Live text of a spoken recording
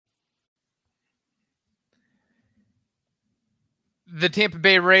The Tampa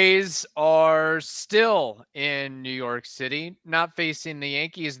Bay Rays are still in New York City, not facing the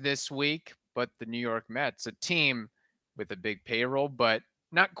Yankees this week, but the New York Mets, a team with a big payroll, but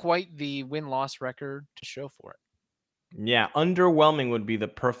not quite the win-loss record to show for it. Yeah, underwhelming would be the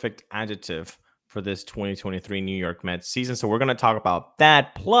perfect adjective for this 2023 New York Mets season. So we're going to talk about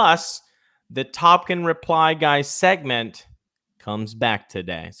that. Plus, the Top Can Reply Guy segment comes back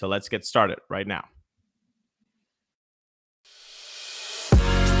today. So let's get started right now.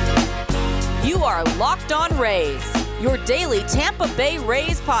 You are Locked On Rays, your daily Tampa Bay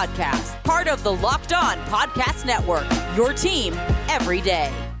Rays podcast, part of the Locked On Podcast Network, your team every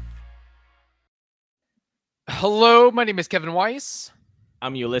day. Hello, my name is Kevin Weiss.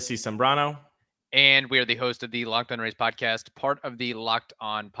 I'm Ulysses Sembrano. And we are the host of the Locked On Rays podcast, part of the Locked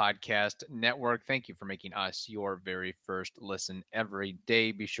On Podcast Network. Thank you for making us your very first listen every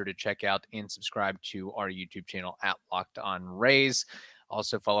day. Be sure to check out and subscribe to our YouTube channel at Locked On Rays.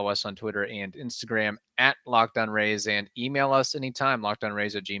 Also follow us on Twitter and Instagram at Locked On Rays, and email us anytime,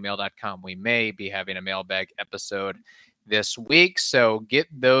 lockedonrays@gmail.com. We may be having a mailbag episode this week, so get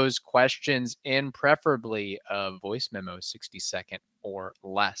those questions in, preferably a voice memo, 60-second or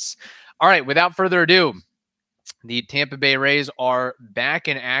less. All right, without further ado, the Tampa Bay Rays are back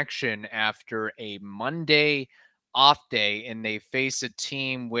in action after a Monday off day, and they face a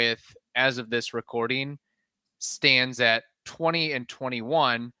team with, as of this recording, stands at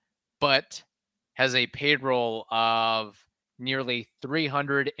 20-21, but has a payroll of nearly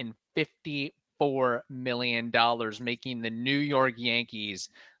 $354 million, making the New York Yankees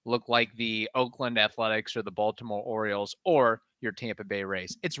look like the Oakland Athletics or the Baltimore Orioles or your Tampa Bay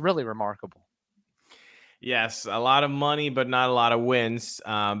Rays. It's really remarkable. Yes, a lot of money, but not a lot of wins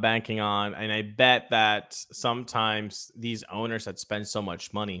banking on. And I bet that sometimes these owners that spend so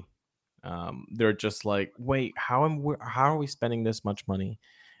much money, they're just like, wait, how are we spending this much money?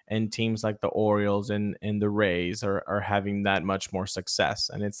 And teams like the Orioles and the Rays are having that much more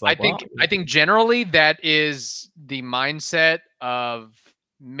success. And it's like, I think generally that is the mindset of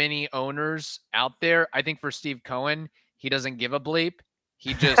many owners out there. I think for Steve Cohen, he doesn't give a bleep.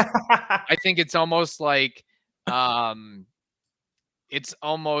 He just I think it's almost like a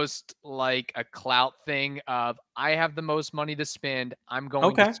clout thing of, I have the most money to spend. I'm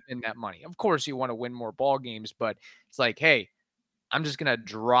going to Okay. spend that money. Of course, you want to win more ball games, but it's like, hey, I'm just going to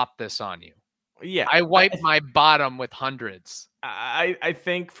drop this on you. Yeah. I wipe my bottom with hundreds. I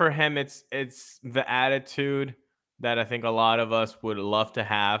think for him it's the attitude that I think a lot of us would love to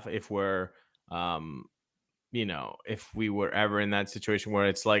have if we're um if we were ever in that situation where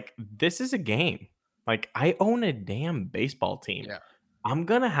it's like, this is a game. Like, I own a damn baseball team. Yeah. I'm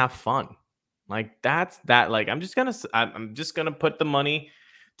gonna have fun. Like, that's that. Like, I'm just gonna put the money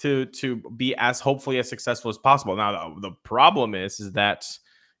to be as hopefully as successful as possible. Now the problem is that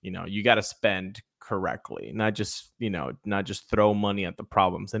you got to spend correctly, not just throw money at the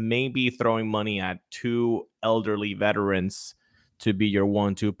problems. And maybe throwing money at two elderly veterans to be your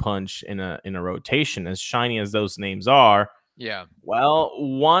 1-2 punch in a rotation, as shiny as those names are. Yeah. Well,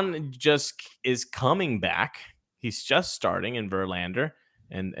 one just is coming back. He's just starting in Verlander,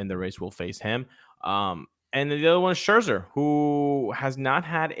 and the Rays will face him. And the other one is Scherzer, who has not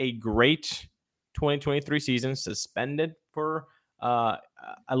had a great 2023 season, suspended for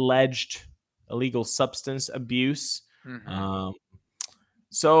alleged illegal substance abuse. Mm-hmm.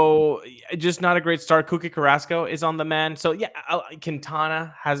 So just not a great start. Cookie Carrasco is on the mend. So yeah,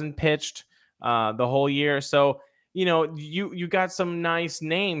 Quintana hasn't pitched the whole year. So you got some nice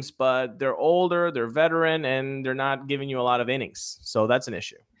names, but they're older, they're veteran, and they're not giving you a lot of innings. So that's an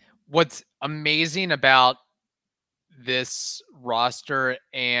issue. What's amazing about this roster,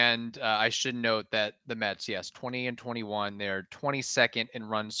 and I should note that the Mets, yes, 20-21, they're 22nd in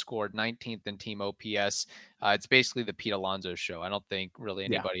runs scored, 19th in team OPS. It's basically the Pete Alonso show. I don't think really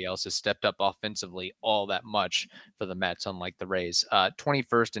Yeah. anybody else has stepped up offensively all that much for the Mets, unlike the Rays.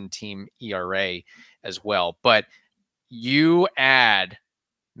 21st in team ERA as well. But you add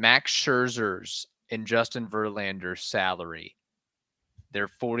Max Scherzer's and Justin Verlander's salary, they're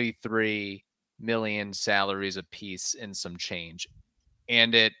 43 million salaries apiece and some change.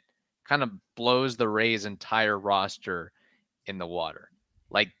 And it kind of blows the Rays' entire roster in the water.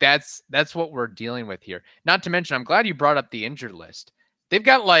 Like, that's what we're dealing with here. Not to mention, I'm glad you brought up the injured list. They've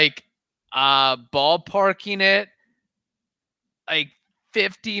got ballparking it like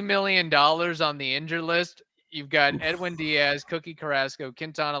 $50 million on the injured list. You've got Oof. Edwin Diaz, Cookie Carrasco,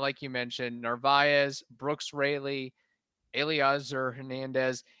 Quintana, like you mentioned, Narvaez, Brooks Raley, Eliezer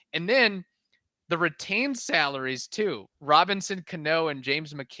Hernandez, and then the retained salaries too. Robinson Cano and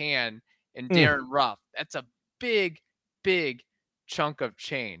James McCann and Mm. Darren Ruff. That's a big, big chunk of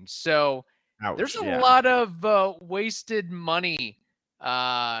change. So there's Ouch. a Yeah. lot of wasted money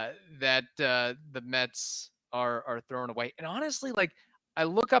that the Mets are throwing away. And honestly, like I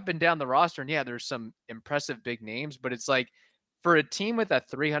look up and down the roster, and yeah, there's some impressive big names, but it's like for a team with a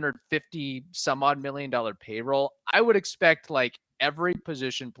 $350 some odd million payroll, I would expect like every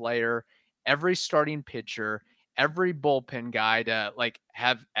position player, every starting pitcher, every bullpen guy to like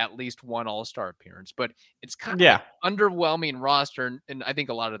have at least one all-star appearance. But it's kind of Yeah. an underwhelming roster. And I think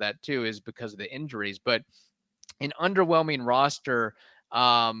a lot of that too is because of the injuries, but an underwhelming roster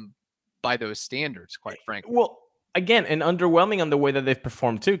by those standards, quite frankly. Well, again, and underwhelming on the way that they've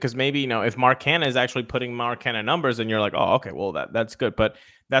performed too, because maybe if Mark Hanna is actually putting Mark Hanna numbers, and you're like, oh, okay, well that's good, but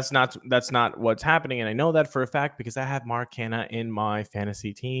that's not what's happening, and I know that for a fact because I have Mark Hanna in my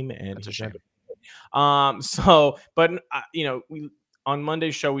fantasy team, and That's a he's shame. so, but we on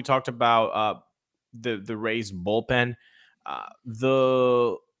Monday's show we talked about the Rays bullpen,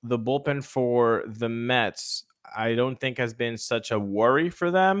 the bullpen for the Mets. I don't think has been such a worry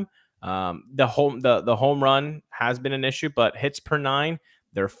for them. The home run has been an issue, but hits per 9,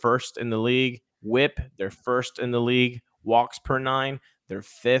 they're first in the league. Whip, they're first in the league. Walks per 9, they're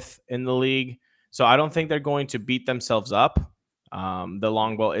 5th in the league. So I don't think they're going to beat themselves up. The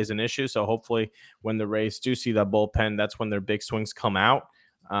long ball is an issue, so hopefully when the Rays do see that bullpen, that's when their big swings come out.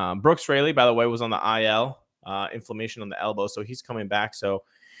 Brooks Raley, by the way, was on the IL, inflammation on the elbow, so he's coming back. So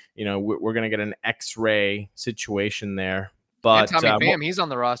we're going to get an X-ray situation there. But and Tommy Pham, he's on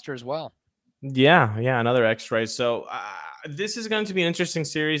the roster as well. Yeah, another X-ray. So this is going to be an interesting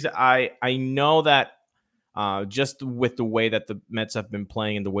series. I know that just with the way that the Mets have been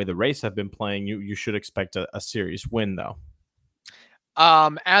playing and the way the Rays have been playing, you should expect a series win, though.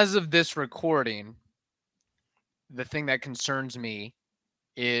 As of this recording, the thing that concerns me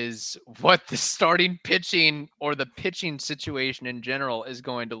is what the starting pitching or the pitching situation in general is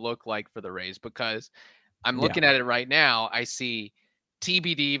going to look like for the Rays, because I'm looking at it right now. I see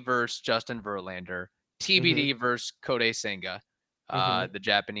TBD versus Justin Verlander, TBD versus Kodai Senga, the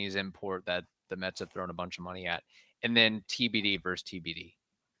Japanese import that the Mets have thrown a bunch of money at, and then TBD versus TBD.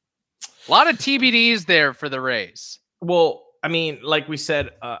 A lot of TBDs there for the Rays. Well, I mean, like we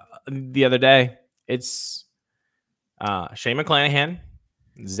said the other day, it's Shane McClanahan,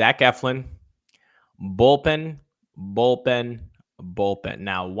 Zach Eflin, bullpen.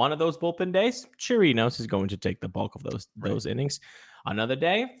 Now, one of those bullpen days, Chirinos is going to take the bulk of those innings. Another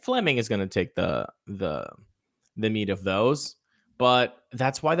day, Fleming is going to take the meat of those. But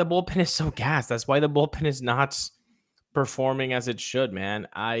that's why the bullpen is so gassed. That's why the bullpen is not performing as it should, man.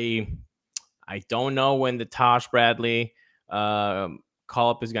 I don't know when the Tosh Bradley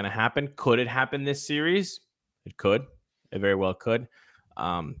call-up is going to happen. Could it happen this series? It could. It very well could.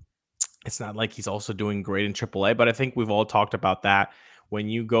 It's not like he's also doing great in AAA, but I think we've all talked about that. When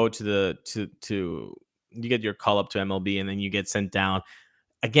you go to you get your call up to MLB and then you get sent down.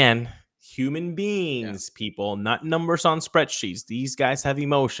 Again, human beings, people, not numbers on spreadsheets. These guys have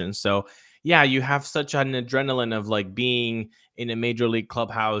emotions. So yeah, you have such an adrenaline of like being in a major league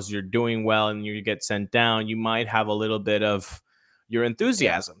clubhouse, you're doing well and you get sent down. You might have a little bit of your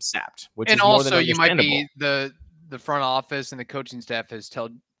enthusiasm sapped, which is more than understandable. And also you might be the front office and the coaching staff has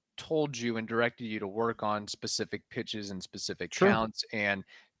told you and directed you to work on specific pitches and specific counts and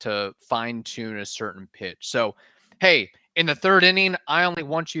to fine tune a certain pitch. So, hey, in the third inning, I only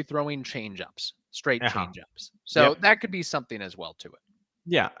want you throwing changeups, straight changeups. So that could be something as well to it.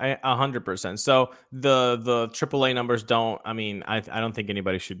 Yeah, 100%. So the AAA numbers don't. I mean, I don't think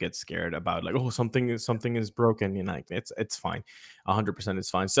anybody should get scared about like, oh, something is broken. It's fine. 100% is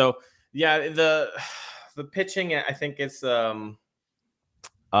fine. So yeah, the pitching, I think it's an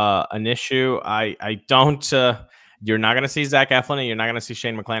issue. I don't. You're not going to see Zach Eflin and you're not going to see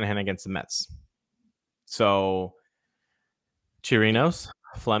Shane McClanahan against the Mets. So Chirinos,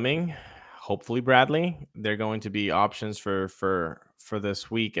 Fleming, hopefully Bradley, they're going to be options for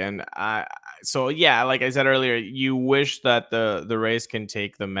this week. And so yeah, like I said earlier, you wish that the Rays can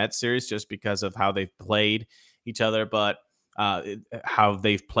take the Mets series just because of how they've played each other, but how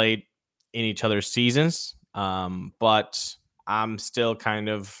they've played in each other's seasons. But I'm still kind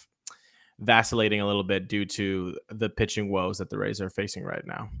of vacillating a little bit due to the pitching woes that the Rays are facing right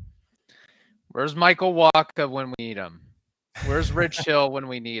now. Where's Michael Wacha when we need him? Where's Rich Hill when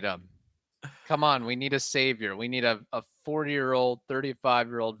we need him? Come on, we need a savior. We need a 40-year-old,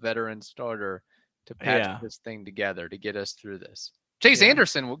 35-year-old veteran starter to patch this thing together to get us through this. Chase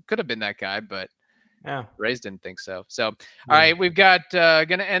Anderson could have been that guy, but Rays didn't think so. So, all right, we've got going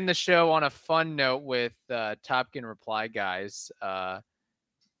to end the show on a fun note with Top Gun Reply guys.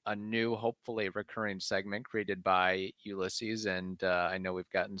 a new, hopefully recurring segment created by Ulysses, and I know we've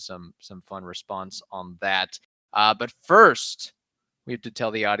gotten some fun response on that. But first, we have to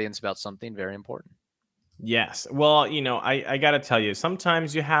tell the audience about something very important. Yes. Well, I got to tell you,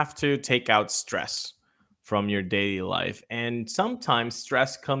 sometimes you have to take out stress from your daily life. And sometimes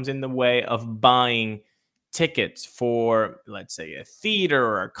stress comes in the way of buying tickets for, let's say, a theater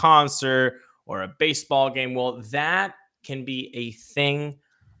or a concert or a baseball game. Well, that can be a thing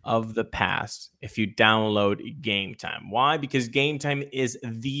of the past if you download Game Time. Why? Because Game Time is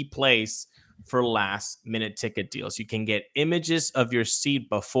the place for last minute ticket deals. You can get images of your seat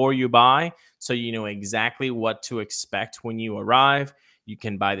before you buy, so you know exactly what to expect when you arrive. You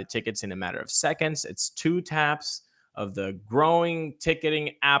can buy the tickets in a matter of seconds. It's 2 taps of the growing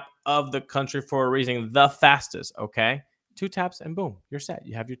ticketing app of the country for a reason, the fastest, okay? 2 taps and boom, you're set.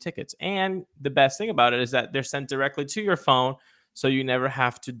 You have your tickets. And the best thing about it is that they're sent directly to your phone, so you never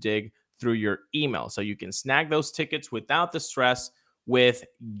have to dig through your email. So you can snag those tickets without the stress with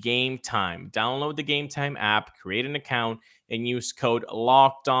Game Time. Download the Game Time app, create an account, and use code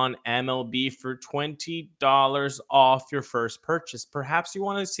LOCKEDONMLB for $20 off your first purchase. Perhaps you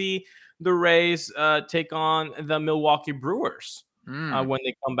want to see the Rays take on the Milwaukee Brewers when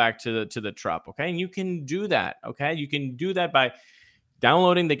they come back to the Trop. Okay, and you can do that. Okay, you can do that by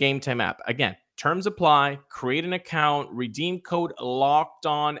downloading the Game Time app. Again, terms apply. Create an account. Redeem code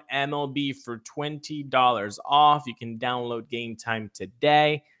LOCKEDONMLB for $20 off. You can download Game Time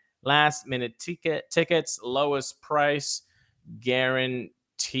today. Last minute tickets, lowest price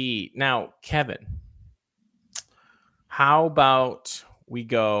guarantee. Now, Kevin, how about we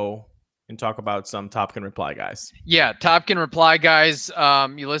go and talk about some Top Gun Reply guys? Yeah, Top Gun Reply guys.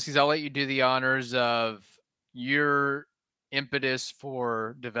 Ulysses, I'll let you do the honors of your impetus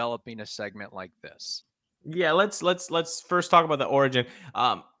for developing a segment like this. Yeah, let's first talk about the origin.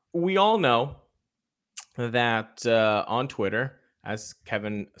 We all know that on Twitter, as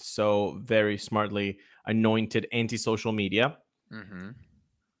Kevin so very smartly anointed anti-social media,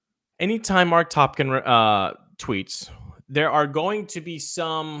 anytime Mark Topkin tweets, there are going to be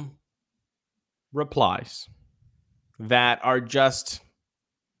some replies that are just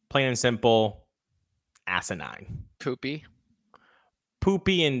plain and simple asinine. Poopy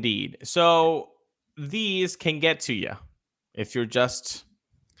indeed. So these can get to you if you're just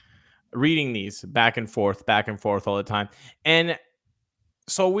reading these back and forth all the time. And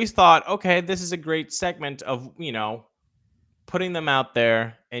so we thought, okay, this is a great segment of, putting them out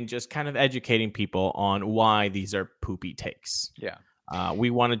there and just kind of educating people on why these are poopy takes. Yeah. We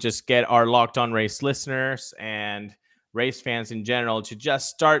want to just get our Locked On Race listeners and race fans in general to just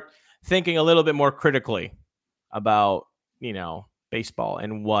start thinking a little bit more critically about, baseball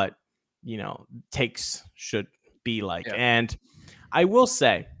and what, takes should be like. Yeah. And I will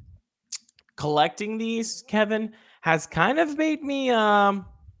say, collecting these, Kevin, has kind of made me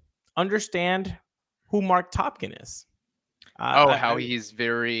understand who Mark Topkin is. How he's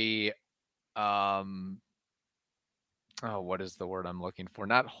very, what is the word I'm looking for?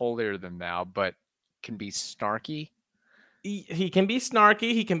 Not holier than thou, but can be snarky. He can be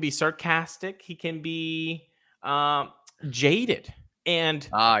snarky. He can be sarcastic. He can be jaded. And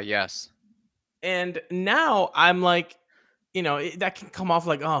yes. And now I'm like, that can come off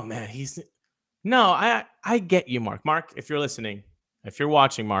like, oh man, I get you, Mark. Mark, if you're listening, if you're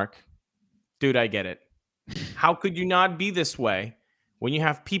watching, Mark, dude, I get it. How could you not be this way when you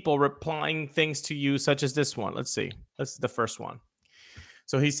have people replying things to you such as this one? Let's see. This is the first one.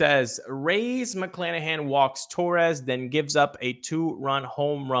 So he says, Rays McClanahan walks Torres, then gives up a 2-run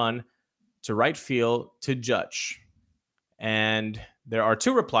home run to right field to Judge. And there are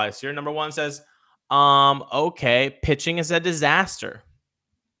 2 replies here. Number 1 says, okay, pitching is a disaster.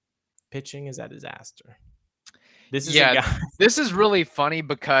 Pitching is a disaster. This is a guy. This is really funny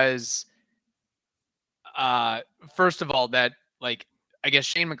because first of all, that I guess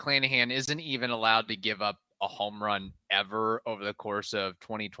Shane McClanahan isn't even allowed to give up a home run ever over the course of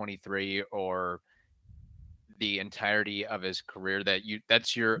 2023 or the entirety of his career.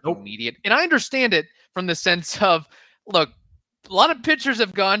 That's your immediate. And I understand it from the sense of, look, a lot of pitchers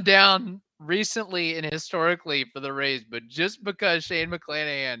have gone down recently and historically for the Rays, but just because Shane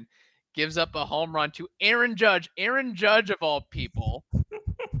McClanahan gives up a home run to Aaron Judge of all people,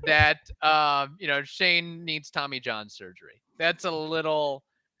 that Shane needs Tommy John surgery. That's a little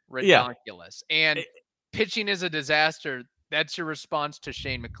ridiculous. Yeah. And pitching is a disaster. That's your response to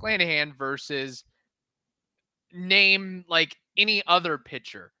Shane McClanahan versus name like any other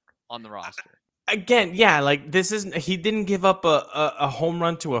pitcher on the roster. again, yeah, like this isn't. He didn't give up a home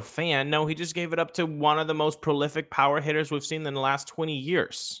run to a fan. No, he just gave it up to one of the most prolific power hitters we've seen in the last 20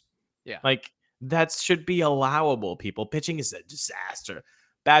 years. Yeah. Like that should be allowable. People, pitching is a disaster.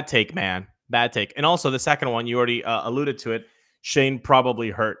 Bad take, man. Bad take. And also the second one, you already alluded to it. Shane probably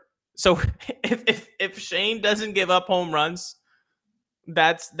hurt. So if Shane doesn't give up home runs,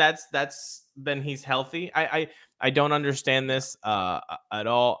 that's then he's healthy. I don't understand this at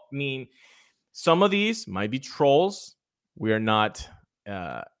all. I mean, some of these might be trolls. We are not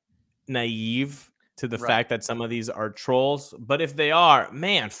naive to the Right. fact that some of these are trolls, but if they are,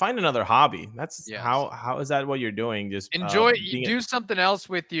 man, find another hobby. That's Yes. how is that what you're doing? Just Enjoy. being Do something else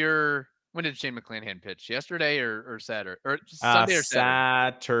with your. When did Shane McClanahan pitch? Yesterday or Saturday or Sunday or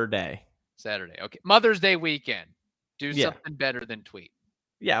Saturday? Saturday. Okay. Mother's Day weekend. Do something better than tweet.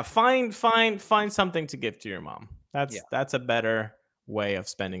 Yeah. Find something to give to your mom. Yeah. That's a better way of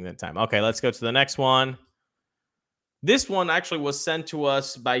spending the time. Okay, let's go to the next one. This one actually was sent to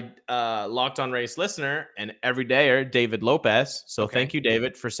us by Locked On Race listener and everydayer David Lopez. So thank you,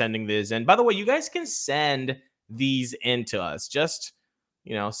 David, for sending this. And by the way, you guys can send these in to us. Just,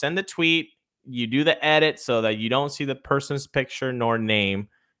 send the tweet. You do the edit so that you don't see the person's picture nor name,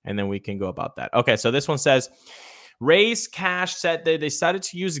 and then we can go about that. Okay, so this one says, Rays Cash said they decided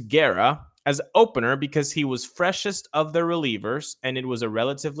to use Guerra as opener because he was freshest of the relievers, and it was a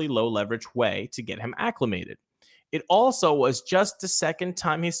relatively low leverage way to get him acclimated. It also was just the second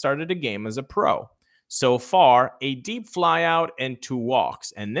time he started a game as a pro. So far, a deep fly out and 2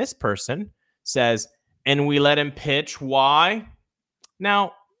 walks. And this person says, and we let him pitch. Why?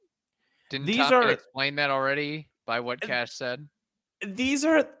 Now, didn't Topkin explain that already by what Cash said? These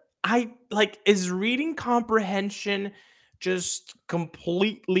are, is reading comprehension just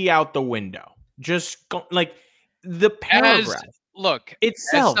completely out the window? Just the paragraph. Look,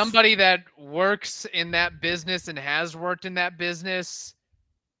 itself. As somebody that works in that business and has worked in that business,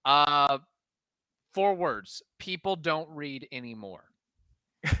 4 words: people don't read anymore.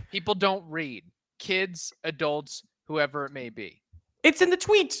 People don't read. Kids, adults, whoever it may be. It's in the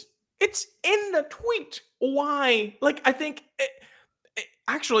tweet. It's in the tweet. Why? I think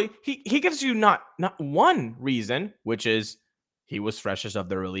actually he gives you not one reason, which is he was freshest of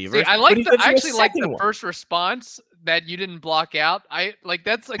the relievers. See, I actually like the first response that you didn't block out.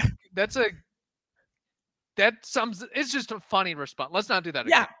 It's just a funny response. Let's not do that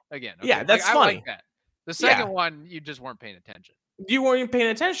again. Okay? Yeah, that's funny. I like that. The second one, you just weren't paying attention. You weren't even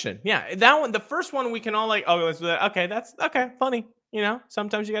paying attention. Yeah, that one, the first one, we can all let's do that. Okay, that's okay, funny.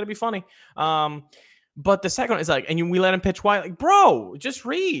 Sometimes you got to be funny. But the second one is we let him pitch. Why? Bro, just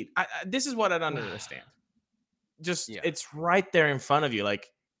read. This is what I don't understand. It's right there in front of you.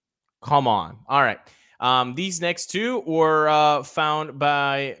 Come on. All right. These next 2 were found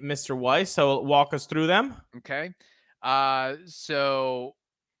by Mr. Weiss. So walk us through them. Okay. So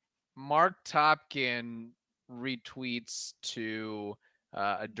Mark Topkin retweets to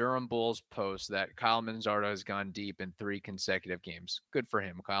a Durham Bulls post that Kyle Manzardo has gone deep in 3 consecutive games. Good for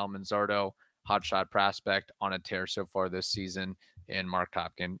him. Kyle Manzardo, hotshot prospect on a tear so far this season. And Mark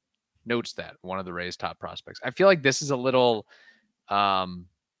Topkin notes that one of the Rays' top prospects. I feel like this is a little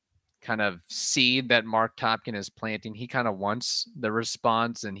kind of seed that Mark Topkin is planting. He kind of wants the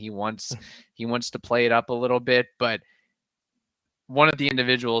response and he wants to play it up a little bit. But one of the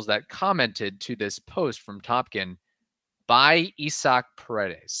individuals that commented to this post from Topkin, by Isaac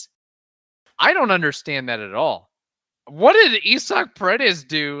Paredes. I don't understand that at all. What did Isaac Paredes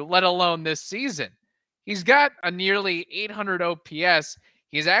do, let alone this season? He's got a nearly 800 OPS.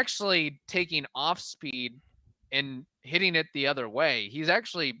 He's actually taking off speed and hitting it the other way. He's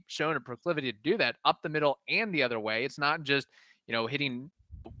actually shown a proclivity to do that up the middle and the other way. It's not just, getting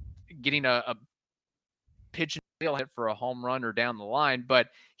a pitch and field hit for a home run or down the line, but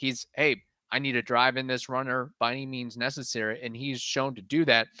he's, hey, I need to drive in this runner by any means necessary, and he's shown to do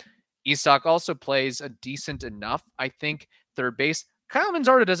that. Isaac also plays a decent enough, I think, third base. Kyle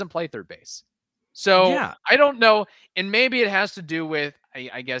Manzardo doesn't play third base. So I don't know. And maybe it has to do with,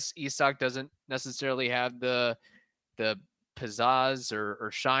 I guess Isaac doesn't necessarily have the pizzazz or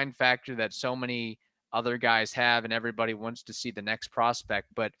shine factor that so many other guys have, and everybody wants to see the next prospect.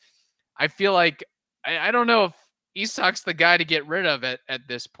 But I feel like, I don't know if Isaac's the guy to get rid of it at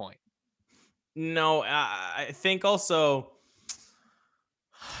this point. No, I think also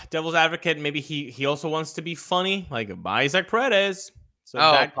devil's advocate, maybe he also wants to be funny, by Isaac Paredes. So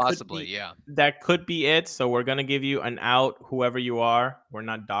that possibly, that could be it. So we're gonna give you an out, whoever you are. We're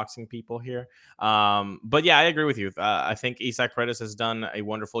not doxing people here. But yeah, I agree with you. I think Isaac Paredes has done a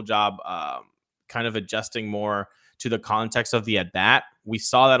wonderful job, kind of adjusting more to the context of the at bat. We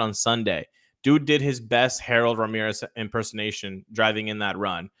saw that on Sunday. dude did his best Harold Ramirez impersonation driving in that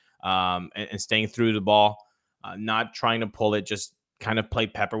run, and staying through the ball, not trying to pull it, just kind of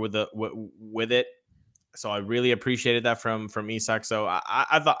played pepper with it. So I really appreciated that from Isak. So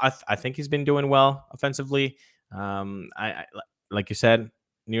I think he's been doing well offensively. I like you said,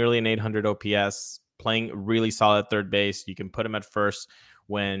 nearly an 800 OPS, playing really solid third base. You can put him at first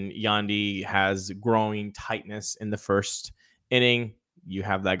when Yandy has growing tightness in the first inning. You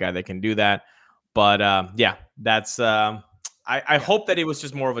have that guy that can do that. But yeah, that's I hope that it was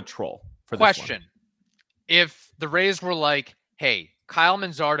just more of a troll for Question. this one. If the Rays were like, hey, Kyle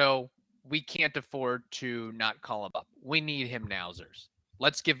Manzardo, we can't afford to not call him up. We need him nowzers.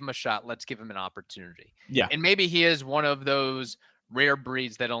 Let's give him a shot. Let's give him an opportunity. Yeah. And maybe he is one of those rare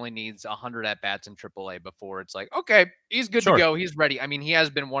breeds that only needs 100 at-bats in AAA before it's like, okay, he's good to go. He's ready. I mean, he has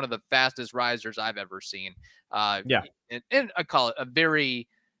been one of the fastest risers I've ever seen. Yeah. And I call it a very,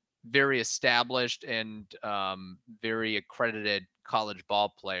 very established and very accredited college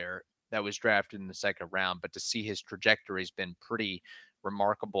ball player that was drafted in the second round. But to see his trajectory has been pretty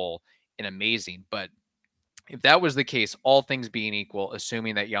remarkable and amazing. But if that was the case, all things being equal,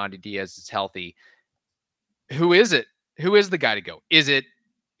 assuming that Yandy Diaz is healthy, who is it? Who is the guy to go? Is it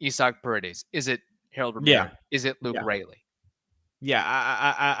Isak Paredes? Is it Harold Ramirez? Yeah. Is it Luke Raley? Yeah,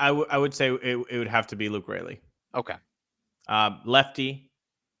 I would say it would have to be Luke Raley. Okay. Lefty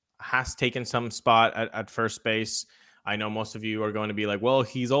has taken some spot at first base. I know most of you are going to be like, well,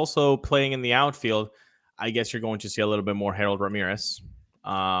 he's also playing in the outfield. I guess you're going to see a little bit more Harold Ramirez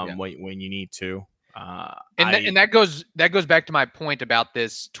when you need to. And that goes back to my point about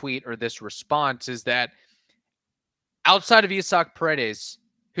this tweet or this response is that outside of Isak Paredes,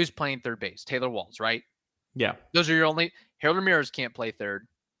 who's playing third base? Taylor Walls, right? Yeah. Those are your only. Harold Ramirez can't play third.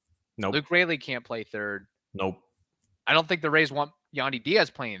 Nope. Luke Raley can't play third. Nope. I don't think the Rays want Yandy Diaz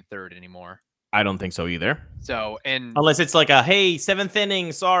playing third anymore. I don't think so either. So, and unless it's like a, hey, seventh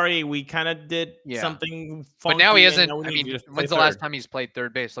inning, sorry, we kind of did something funky. But now he hasn't. I mean, when's the last third. time he's played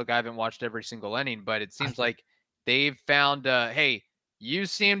third base? Look, I haven't watched every single inning, but it seems like they've found, hey, you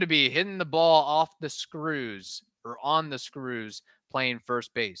seem to be hitting the ball off the screws or on the screws playing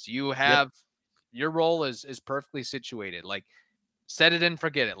first base. You have your role is perfectly situated. Like, set it and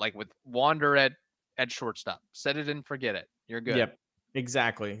forget it. Like with Wander at shortstop, set it and forget it. You're good. Yep.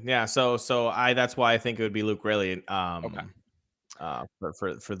 Exactly. Yeah. So that's why I think it would be Luke Raley. For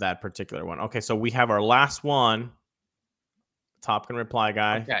that particular one. Okay. So we have our last one. Topkin reply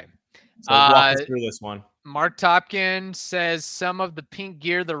guy. Okay. So walk us through this one. Mark Topkin says some of the pink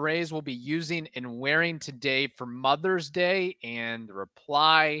gear the Rays will be using and wearing today for Mother's Day, and the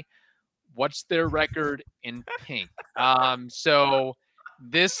reply, what's their record in pink? So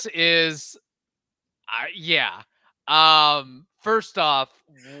this is, first off,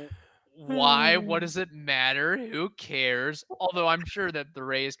 why? What does it matter? Who cares? Although I'm sure that the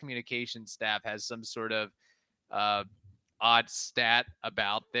Rays communication staff has some sort of odd stat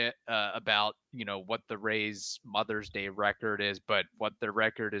about that, about what the Rays Mother's Day record is, but what their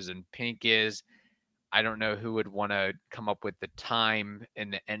record is in pink is, I don't know who would want to come up with the time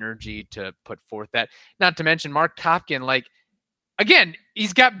and the energy to put forth that. Not to mention Mark Topkin, like, again,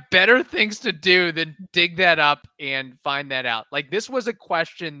 he's got better things to do than dig that up and find that out. Like, this was a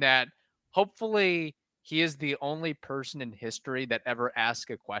question that hopefully he is the only person in history that ever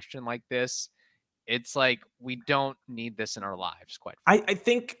asked a question like this. It's like, we don't need this in our lives, quite frankly. I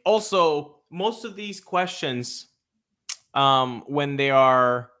think also most of these questions, when they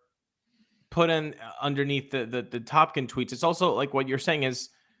are put in underneath the Topkin tweets, it's also like what you're saying is,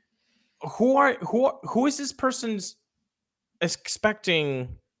 who is this person's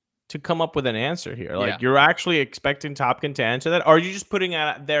expecting to come up with an answer here? Like, you're actually expecting Topkin to answer that? Or are you just putting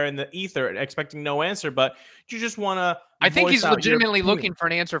it there in the ether and expecting no answer, but you just want to? I think he's legitimately looking for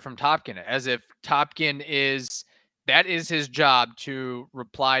an answer from Topkin, as if Topkin that is his job to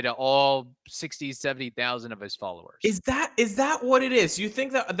reply to all 60, 70,000 of his followers. Is that what it is? You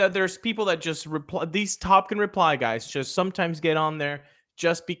think that there's people that just reply, these Topkin reply guys just sometimes get on there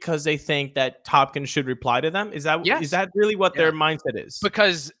just because they think that Topkin should reply to them? Is that really what their mindset is?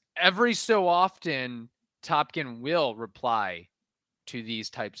 Because every so often, Topkin will reply to these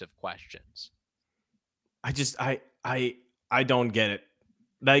types of questions. I don't get it.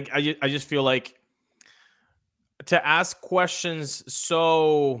 Like, I just feel like to ask questions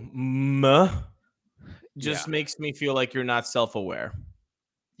so makes me feel like you're not self-aware.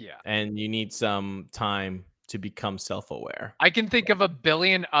 Yeah. And you need some time to become self-aware. I can think of a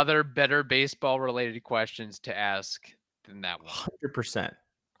billion other better baseball related questions to ask than that one. 100%.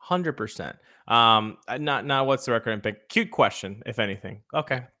 100%. Not what's the record and pick. Cute question, if anything.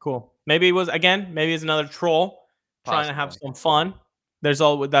 Okay, cool. Maybe it's another troll trying to have Possibly. some fun. That's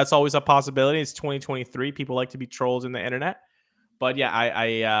always a possibility. It's 2023. People like to be trolls in the internet. But yeah,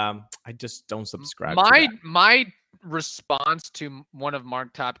 I just don't subscribe to that. My response to one of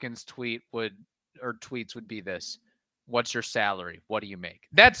Mark Topkin's tweets would be this: what's your salary? What do you make?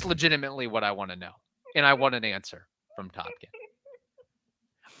 That's legitimately what I want to know. And I want an answer from Topkin.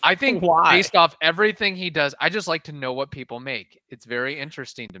 I think based off everything he does, I just like to know what people make. It's very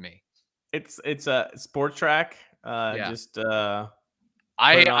interesting to me. It's a sport track. Just put it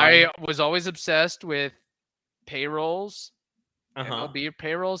I on. was always obsessed with payrolls, MLB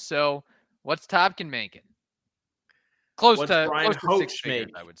payrolls. So what's Topkin making? Close to Brian 6 Hoach figures,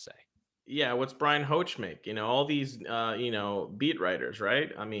 make? I would say. Yeah, what's Brian Hoach make? All these beat writers,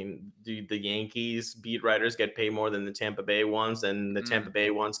 right? I mean, do the Yankees beat writers get paid more than the Tampa Bay ones, and the Tampa Bay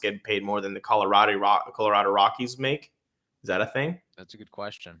ones get paid more than the Colorado Rockies make? Is that a thing? That's a good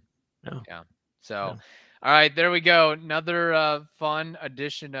question. No. Yeah. So, all right, there we go. Another fun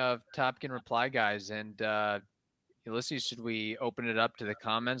edition of Topkin Reply Guys. And Ulysses, should we open it up to the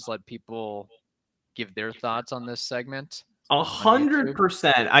comments? Let people give their thoughts on this segment?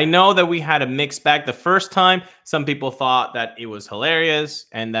 100%. I know that we had a mixed bag the first time. Some people thought that it was hilarious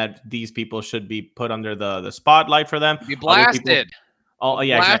and that these people should be put under the spotlight for them. Be blasted.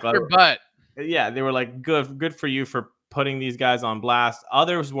 Yeah, exactly. Your butt. Yeah, they were like, good for you for putting these guys on blast.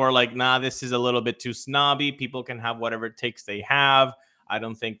 Others were like, nah, this is a little bit too snobby. People can have whatever takes they have. I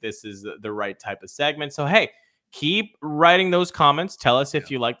don't think this is the right type of segment. So, hey, keep writing those comments. Tell us if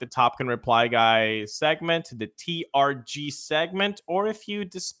you like the Topkin Reply Guy segment, the TRG segment, or if you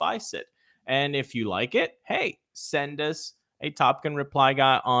despise it. And if you like it, hey, send us a Topkin Reply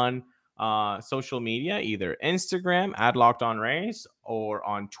Guy on social media, either Instagram at Locked On Rays or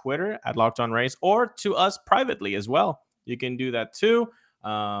on Twitter at Locked On Rays, or to us privately as well. You can do that too.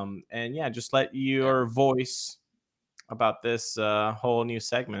 And yeah, just let your voice about this whole new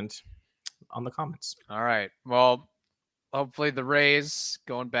segment on the comments. All right. Well, hopefully the Rays,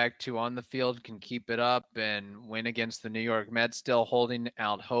 going back to on the field, can keep it up and win against the New York Mets. Still holding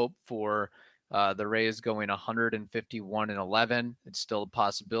out hope for the Rays going 151-11. It's still a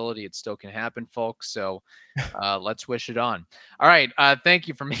possibility. It still can happen, folks. So let's wish it on. All right. Thank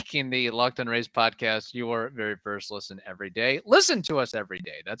you for making the Locked On Rays podcast your very first listen every day. Listen to us every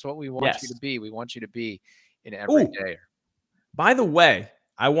day. That's what we want you to be. We want you to be an everydayer. By the way,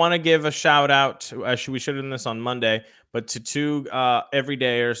 I want to give a shout out to, we should have done this on Monday, but to two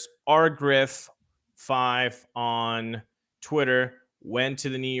everydayers. R. Griff 5 on Twitter went to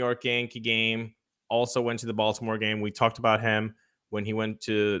the New York Yankee game, also went to the Baltimore game. We talked about him when he went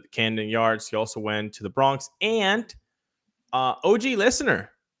to Camden Yards. He also went to the Bronx. And OG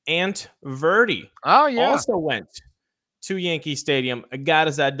listener, Ant Verdi, also went to Yankee Stadium. Got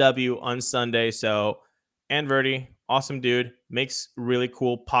us that W on Sunday. So, Ant Verdi, awesome dude, makes really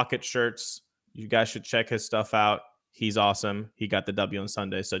cool pocket shirts. You guys should check his stuff out. He's awesome. He got the W on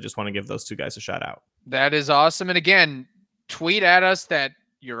Sunday. So just want to give those two guys a shout out. That is awesome. And again, tweet at us that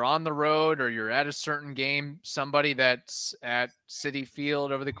you're on the road or you're at a certain game, somebody that's at Citi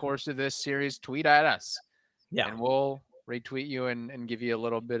Field over the course of this series, tweet at us. Yeah. And we'll retweet you and give you a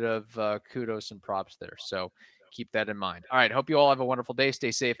little bit of kudos and props there. So keep that in mind. All right. Hope you all have a wonderful day.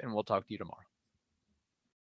 Stay safe, and we'll talk to you tomorrow.